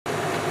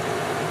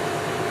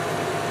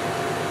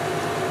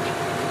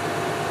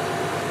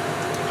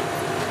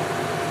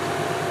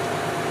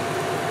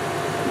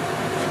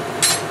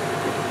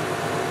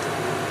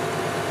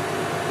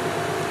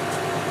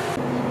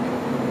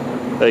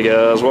Hey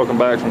guys, welcome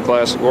back from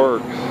Classic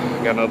Work.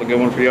 Got another good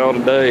one for y'all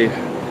today.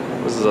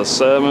 This is a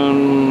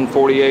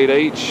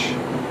 748H.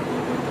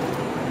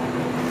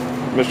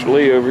 Mr.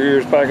 Lee over here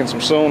is packing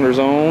some cylinders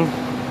on.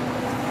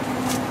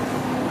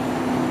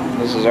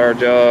 This is our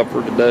job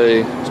for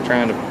today. Just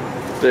trying to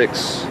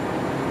fix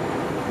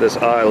this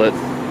eyelet.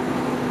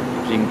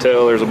 As you can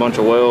tell, there's a bunch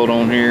of weld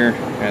on here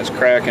and it's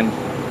cracking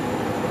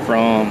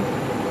from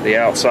the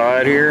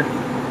outside here.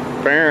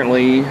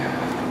 Apparently,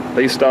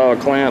 these style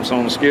of clamps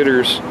on the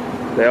skidders,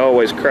 they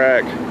always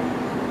crack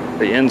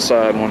the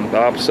inside one, the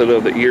opposite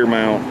of the ear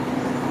mount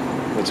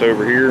that's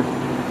over here.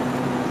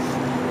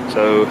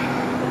 So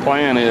the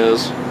plan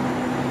is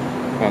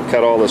I'll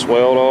cut all this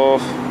weld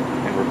off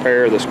and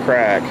repair this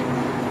crack,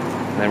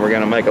 and then we're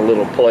going to make a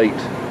little plate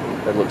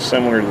that looks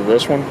similar to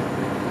this one,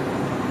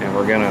 and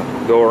we're going to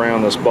go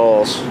around this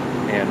boss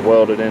and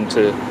weld it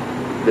into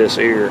this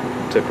ear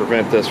to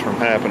prevent this from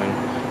happening.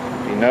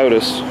 If you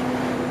notice,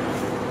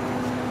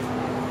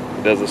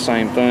 it does the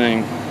same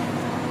thing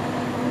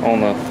on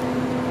the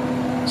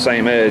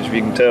same edge. If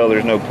you can tell,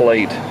 there's no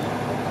plate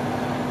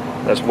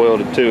that's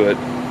welded to it,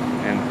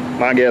 and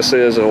my guess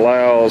is it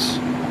allows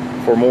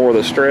for more of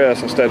the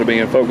stress. Instead of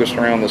being focused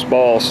around this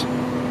boss,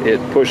 it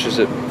pushes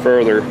it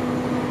further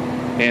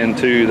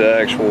into the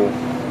actual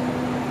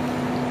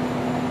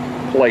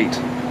plate,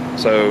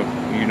 so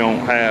you don't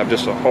have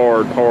just a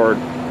hard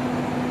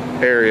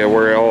area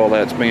where all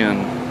that's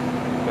being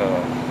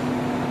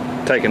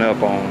taken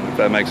up on, if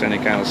that makes any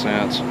kind of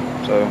sense.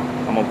 So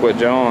I'm gonna quit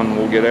John and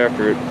we'll get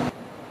after it.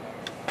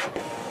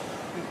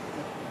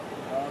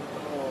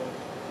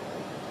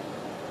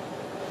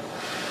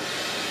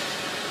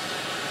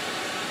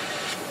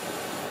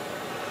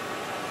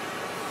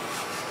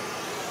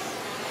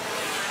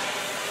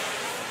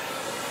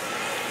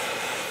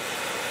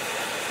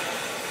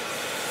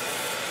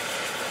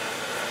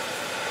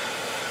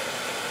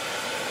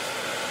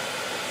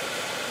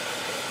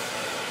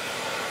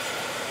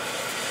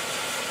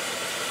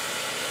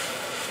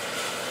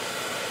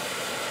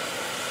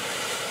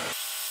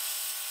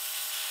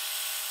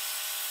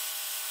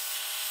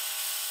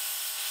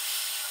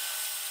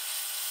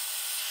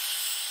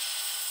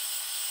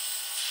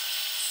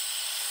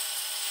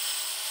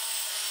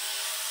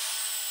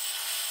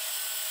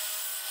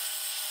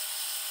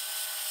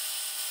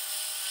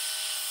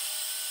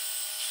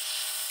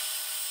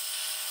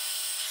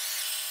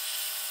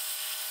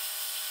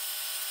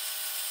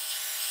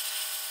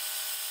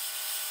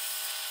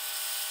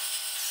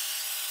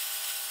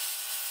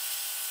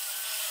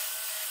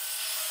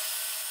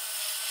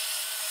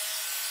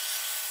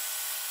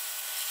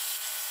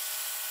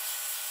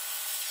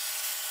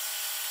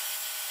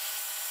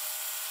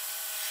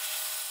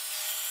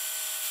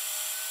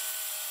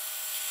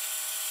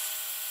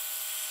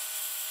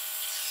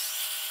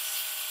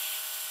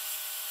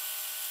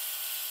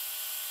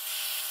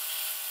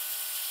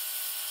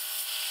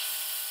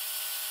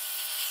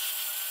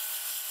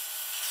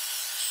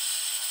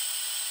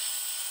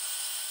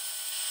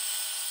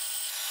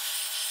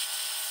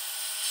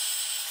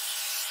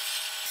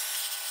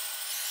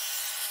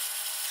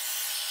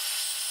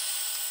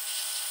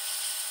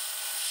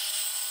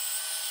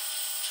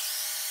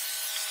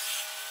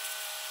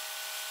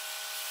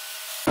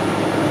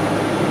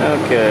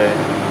 Okay,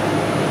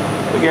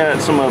 we got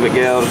some of it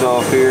gouged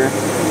off here.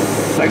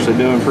 It's actually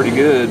doing pretty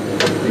good.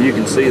 You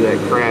can see that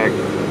crack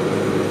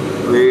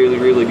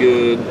really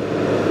good.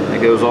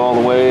 It goes all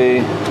the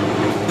way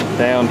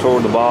down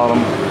toward the bottom.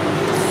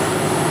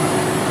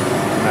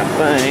 And I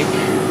think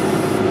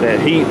that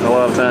heat, a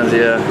lot of times,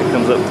 yeah, it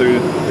comes up through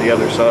the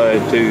other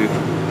side too.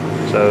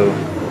 So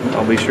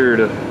I'll be sure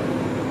to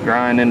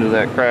grind into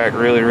that crack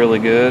really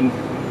good,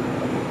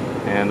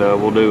 and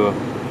we'll do a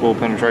full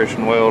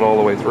penetration weld all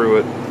the way through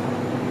it.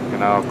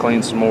 And I'll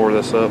clean some more of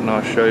this up and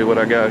I'll show you what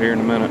I got here in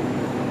a minute.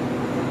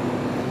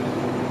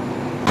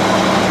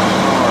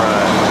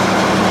 Alright,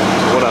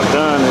 so what I've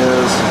done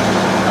is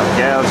I've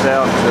gouged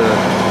out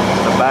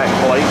the back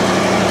plate.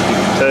 You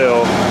can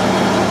tell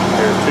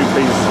there's two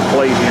pieces of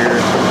plate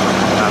here.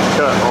 I've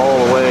cut all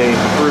the way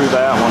through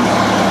that one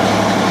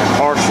and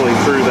partially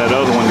through that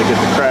other one to get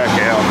the crack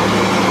out.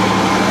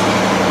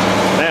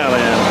 Now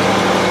then,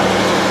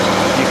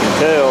 you can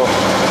tell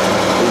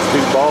these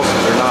two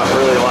bosses are not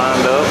really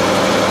lined up.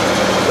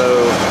 So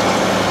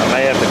I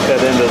may have to cut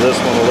into this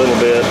one a little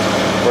bit.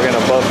 We're going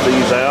to buff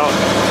these out,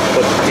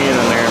 put the pin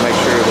in there and make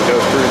sure it'll go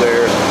through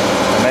there.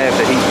 I may have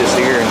to heat this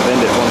here and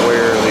bend it one way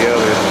or the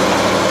other.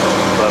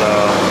 But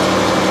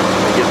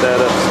to get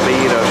that up to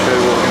speed, I'll show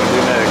you what we're going to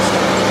do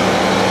next.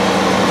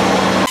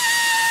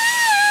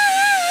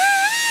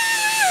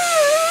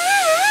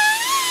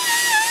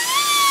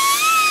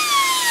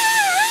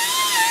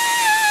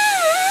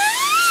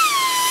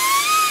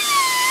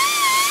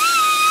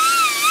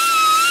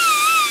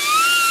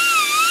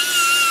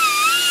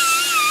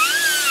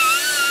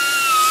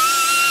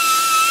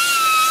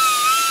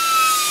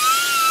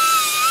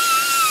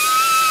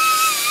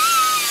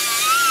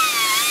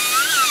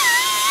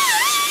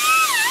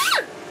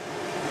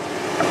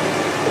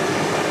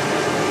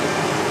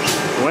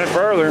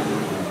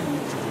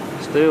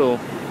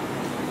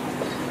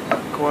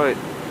 quite.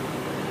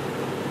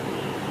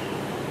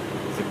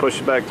 If you push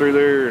it back through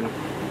there and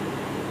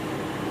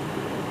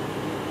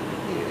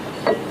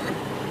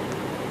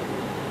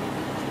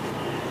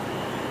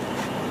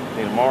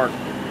need a mark.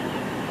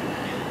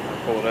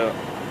 I'll pull it out.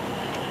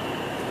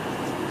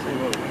 See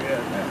what we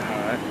got now.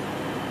 All right.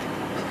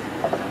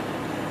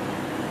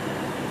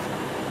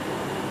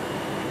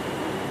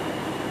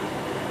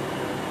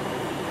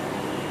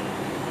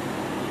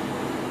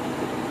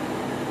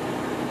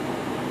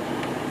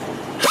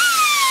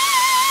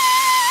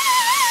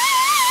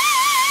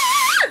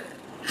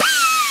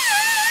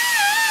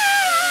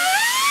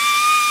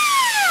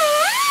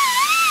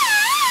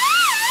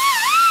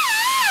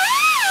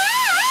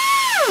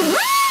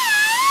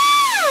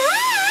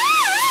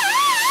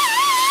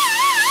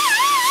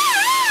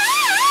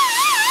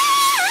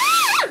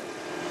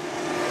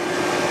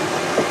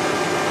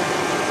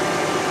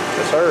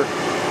 Her.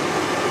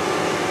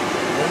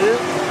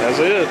 That's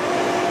it.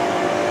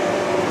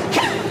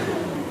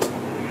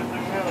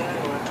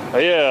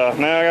 Yeah,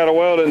 now I gotta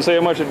weld it and see how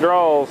much it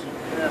draws.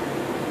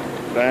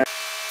 Dang.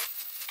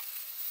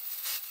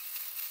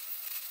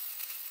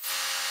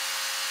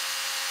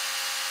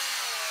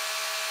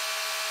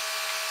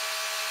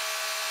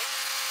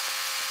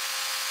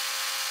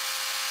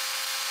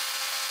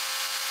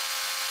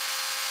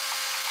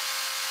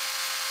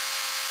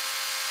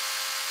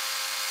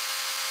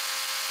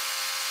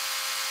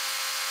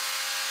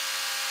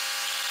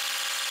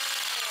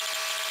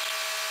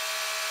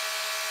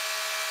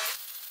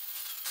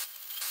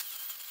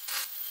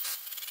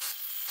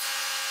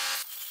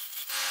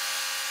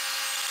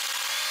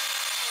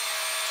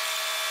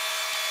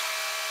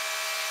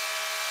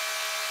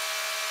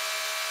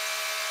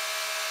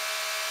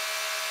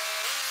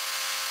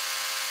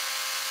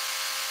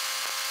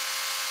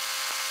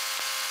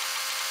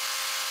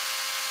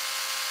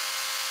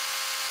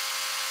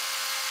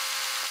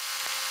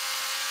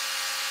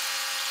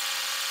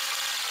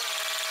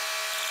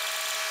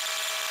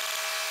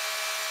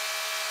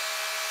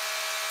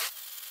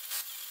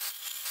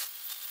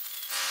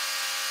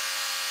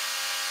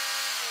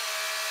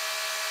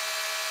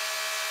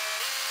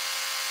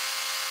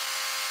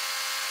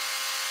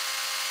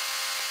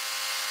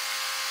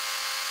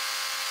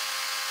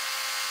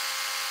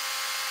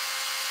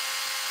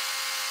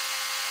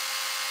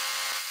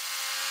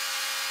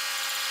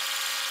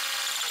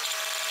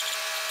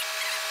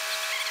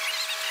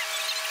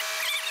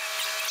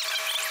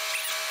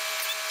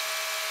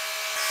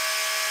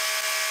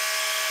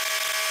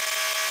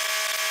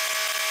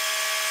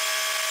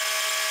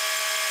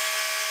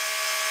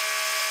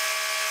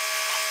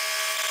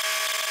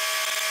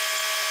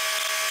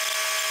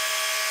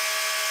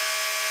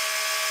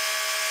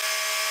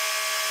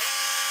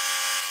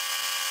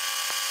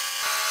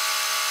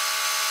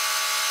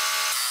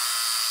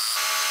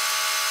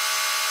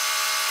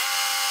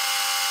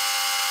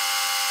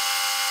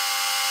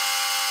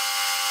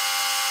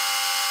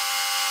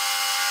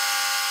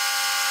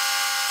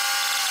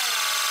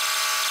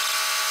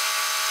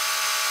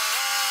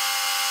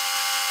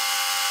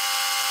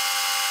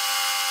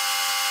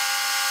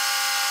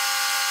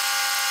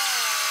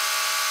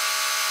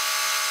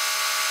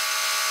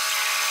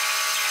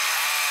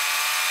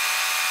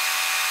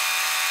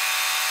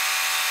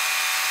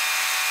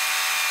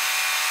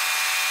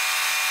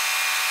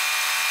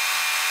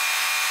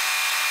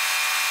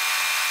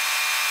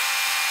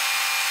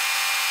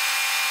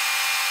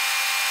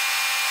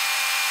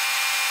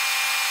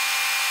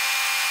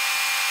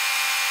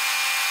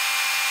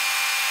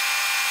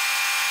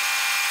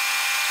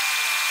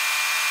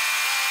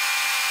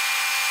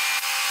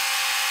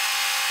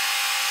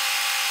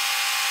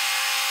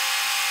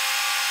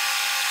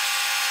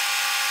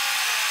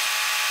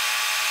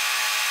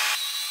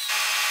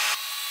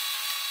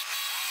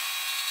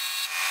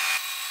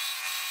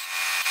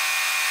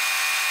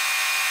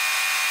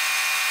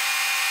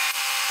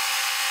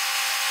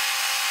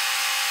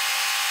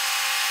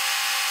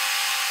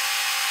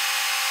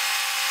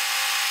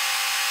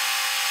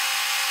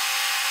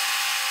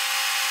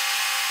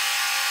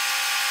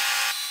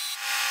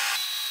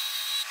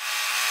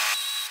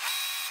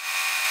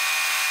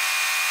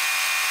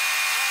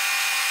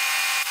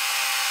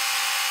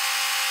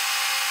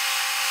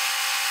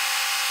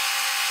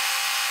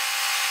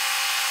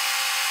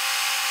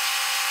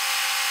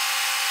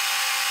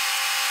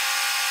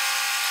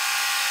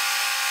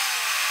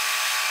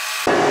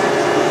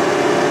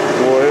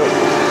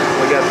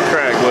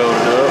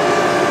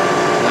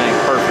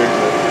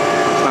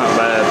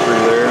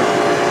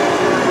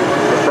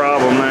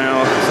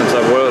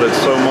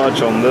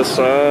 On this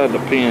side, the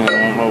pin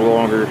won't no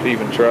longer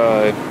even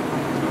try.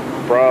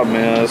 The problem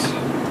is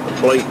the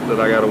plate that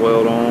I got to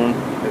weld on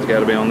has got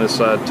to be on this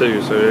side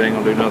too, so it ain't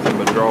gonna do nothing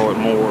but draw it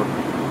more.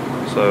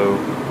 So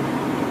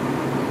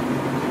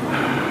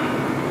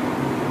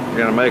we're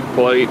gonna make a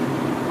plate,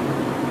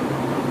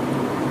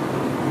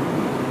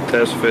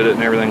 test fit it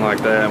and everything like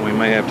that, and we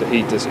may have to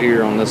heat this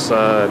ear on this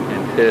side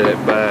and hit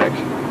it back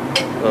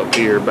up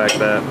here, back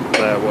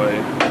that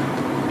way.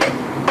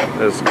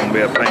 It's gonna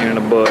be a pain in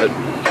the butt.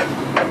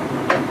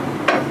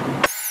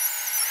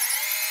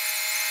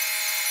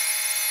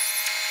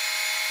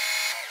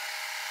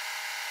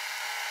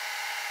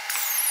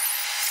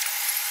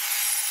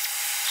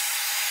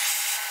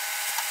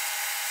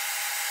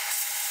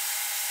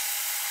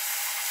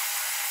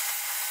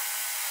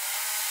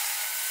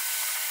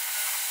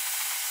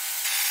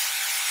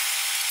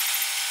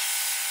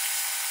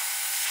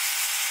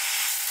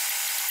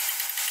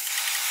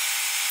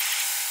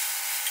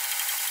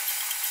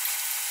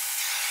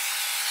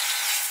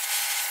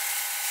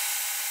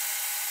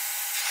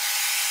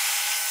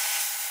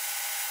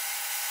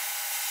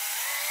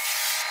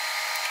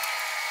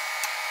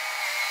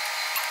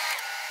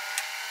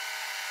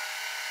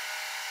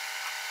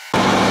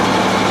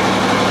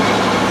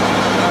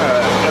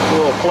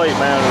 plate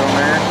mounted on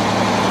there.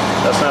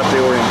 That's not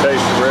the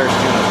orientation, we're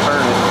actually going to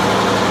turn it.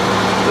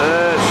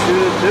 That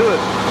should do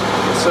it.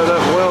 Let's set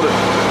up and weld it.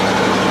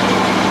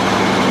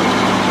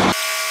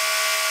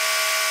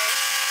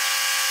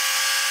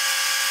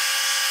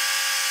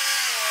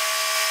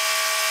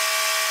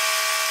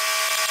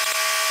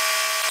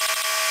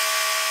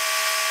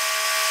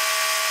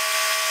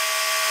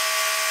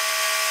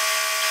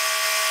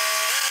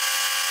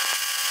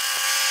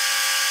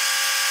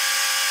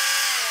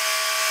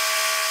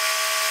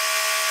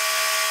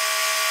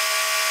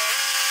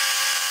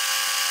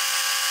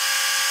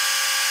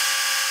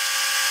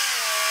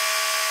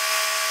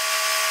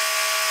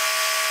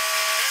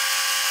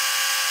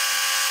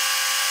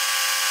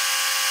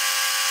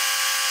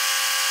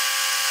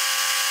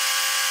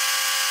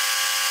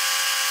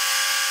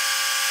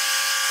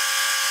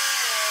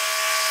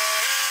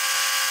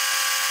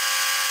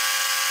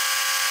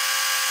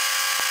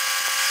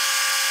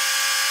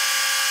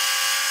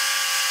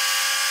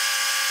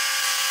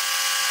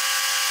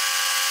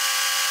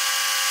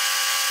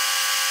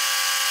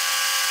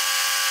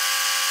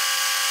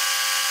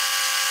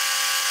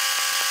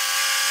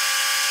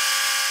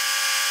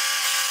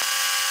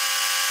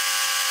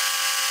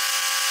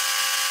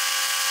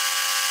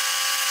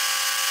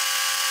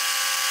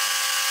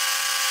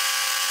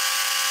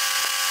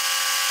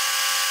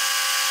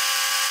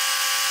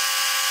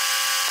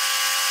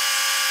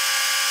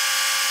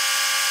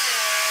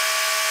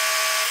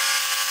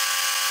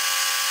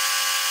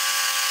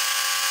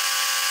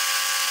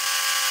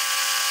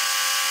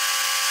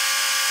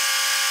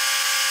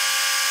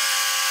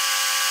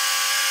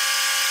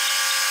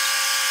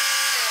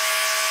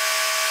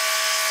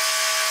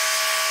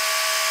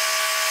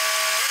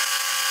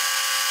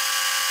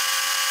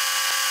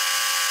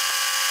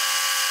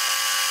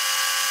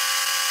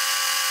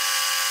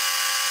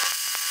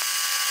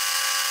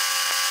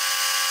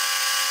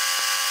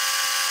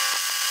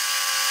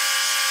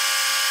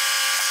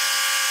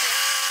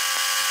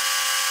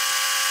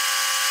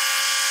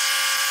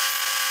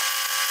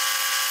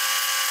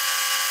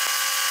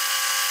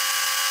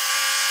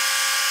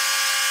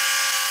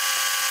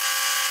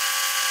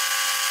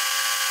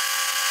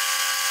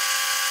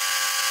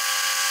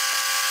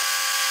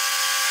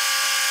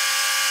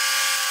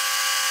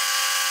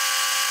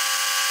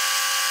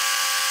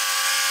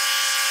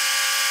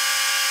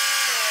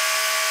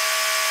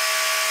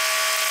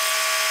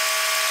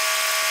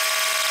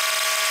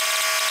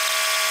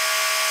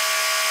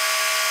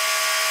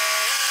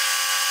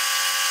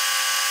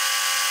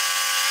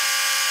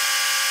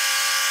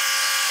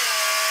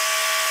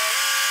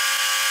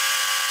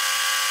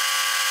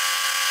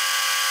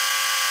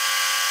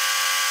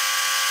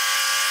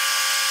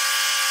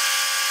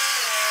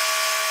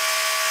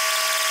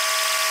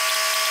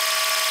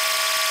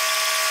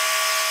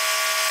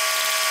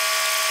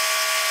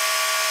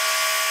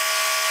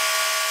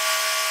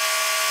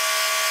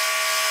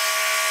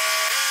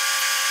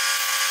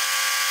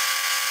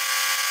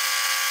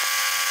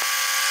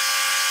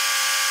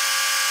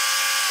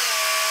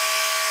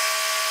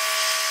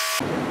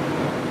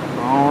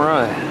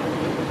 Alright,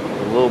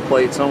 the little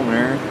plates on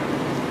there.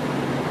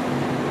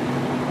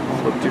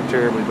 Don't look too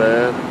terribly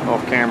bad.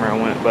 Off camera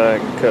I went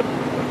back and cut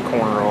the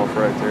corner off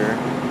right there.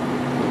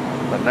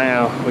 But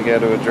now we got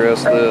to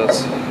address this.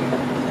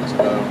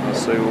 So let's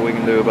see what we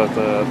can do about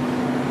that.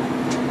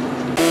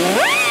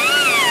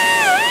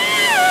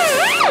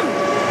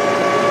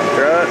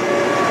 Try it.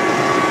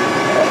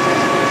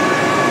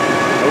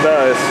 No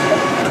dice.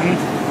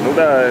 No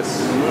dice.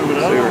 Move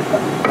it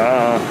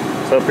up.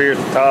 It's up here at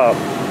the top.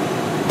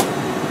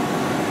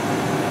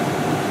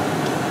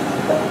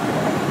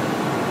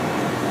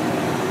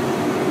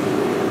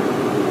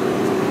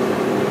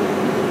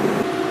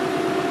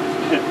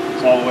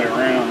 It's all the way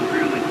around.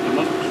 Really, it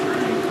must be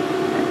straight.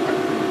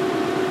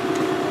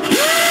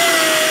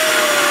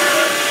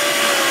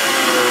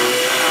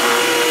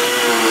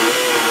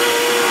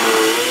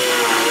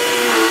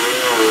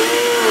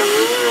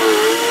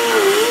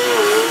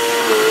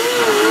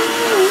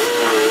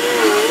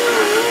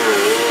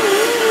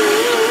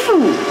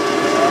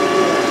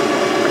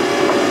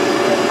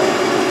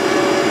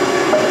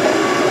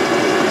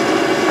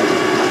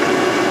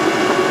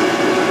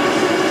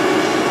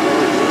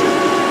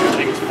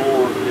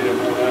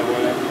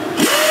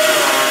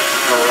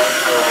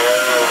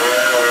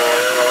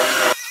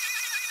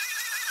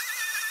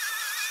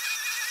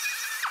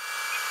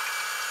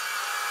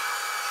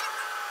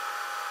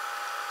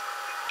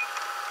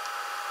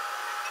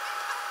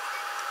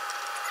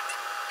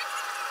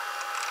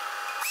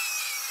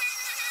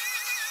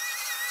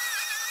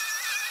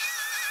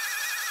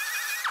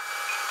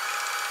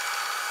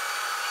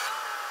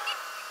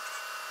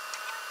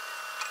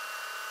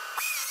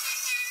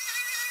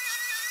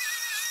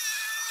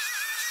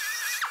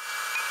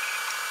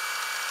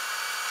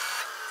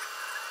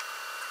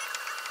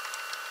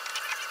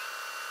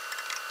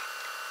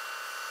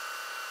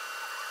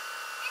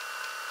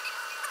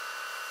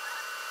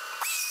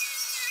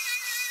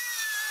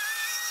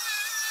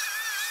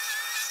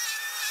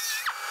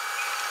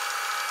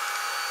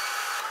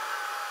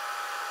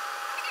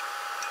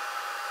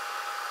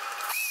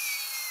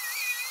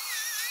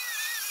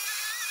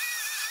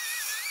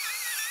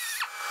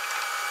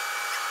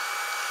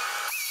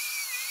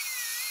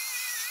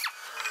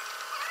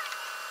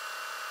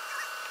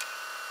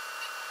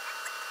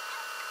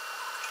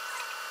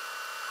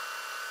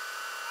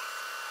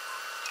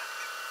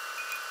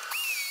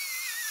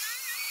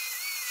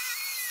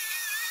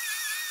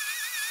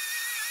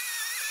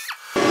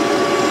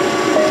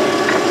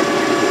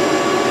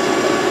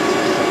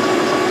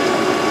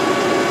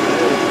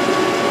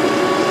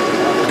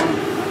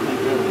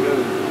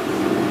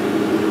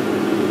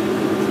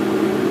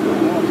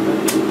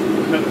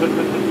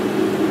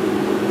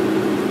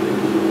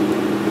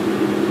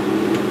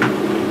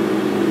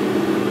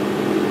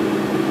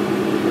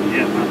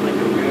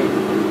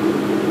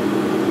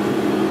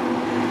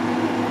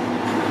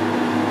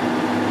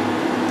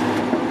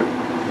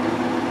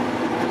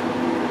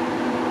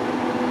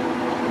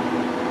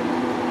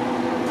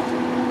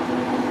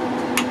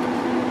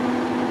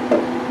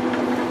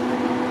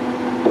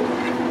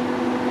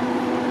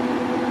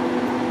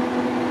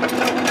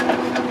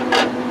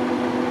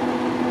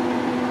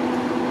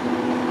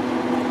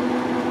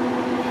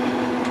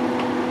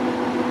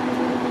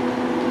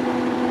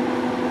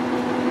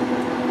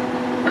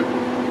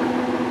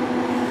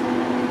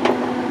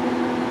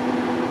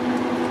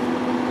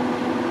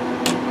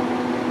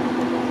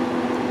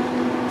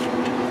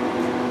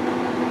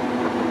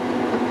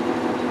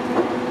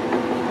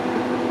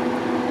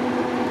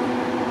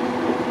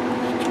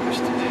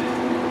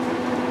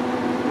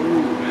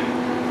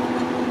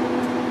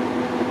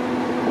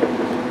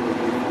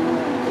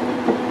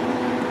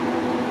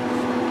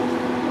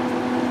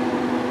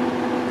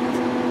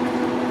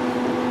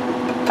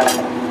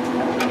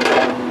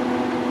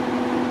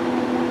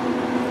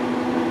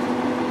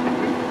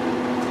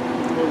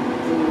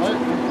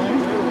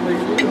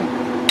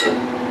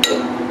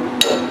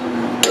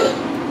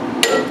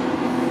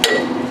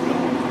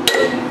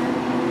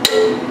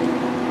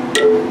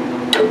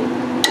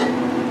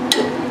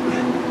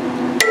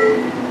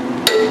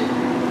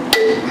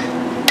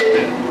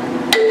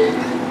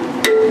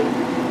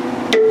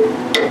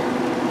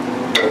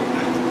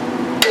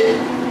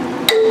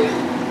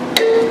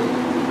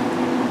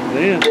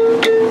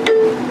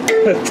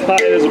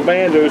 Tight as a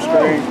banjo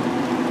string.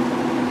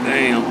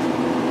 Damn.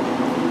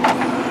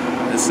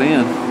 It's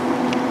in.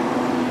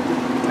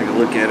 Take a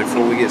look at it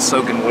before we get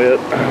soaking wet.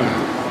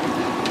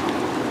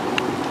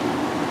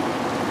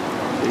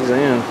 He's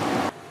in.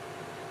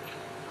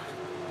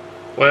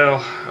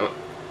 Well,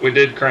 we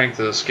did crank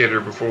the skidder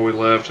before we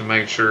left and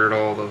make sure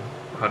all the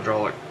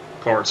hydraulic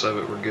parts of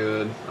it were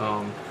good.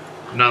 None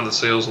of the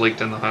seals leaked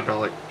in the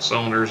hydraulic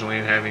cylinders, and we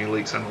didn't have any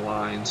leaks in the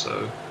line,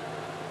 so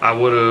I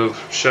would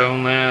have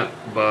shown that,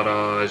 but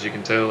as you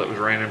can tell, it was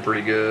raining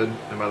pretty good,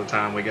 and by the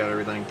time we got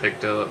everything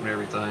picked up and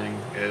everything,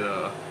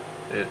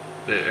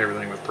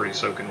 everything was pretty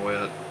soaking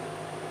wet.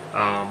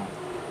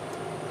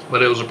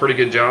 But it was a pretty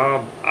good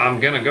job. I'm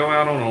gonna go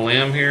out on a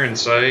limb here and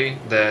say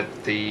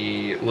that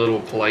the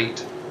little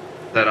plate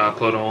that I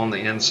put on the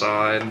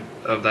inside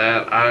of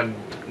that, I'm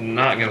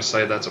not gonna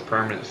say that's a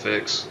permanent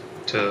fix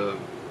to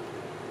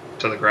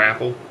the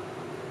grapple.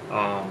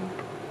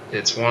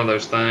 It's one of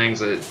those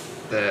things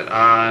that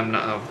I'm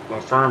not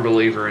a firm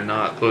believer in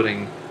not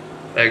putting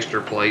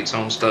extra plates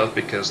on stuff,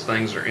 because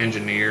things are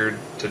engineered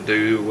to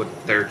do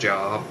with their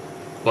job.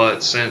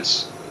 But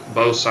since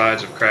both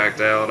sides have cracked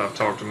out, I've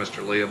talked to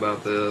Mr. Lee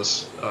about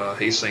this.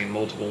 He's seen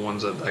multiple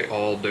ones that they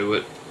all do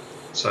it.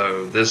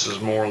 So this is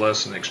more or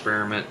less an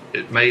experiment.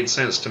 It made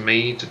sense to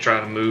me to try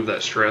to move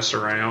that stress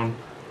around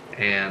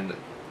and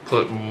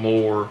put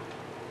more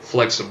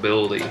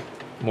flexibility,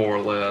 more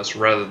or less,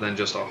 rather than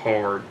just a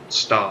hard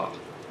stop.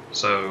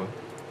 So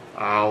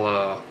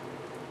I'll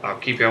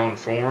keep y'all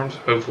informed,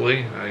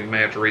 hopefully. You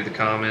may have to read the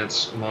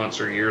comments months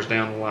or years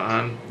down the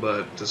line,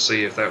 but to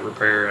see if that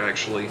repair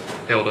actually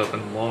held up in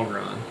the long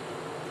run.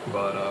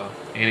 But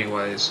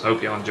anyways,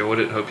 hope y'all enjoyed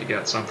it. Hope you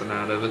got something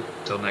out of it.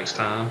 Till next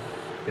time,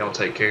 y'all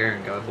take care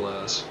and God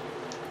bless.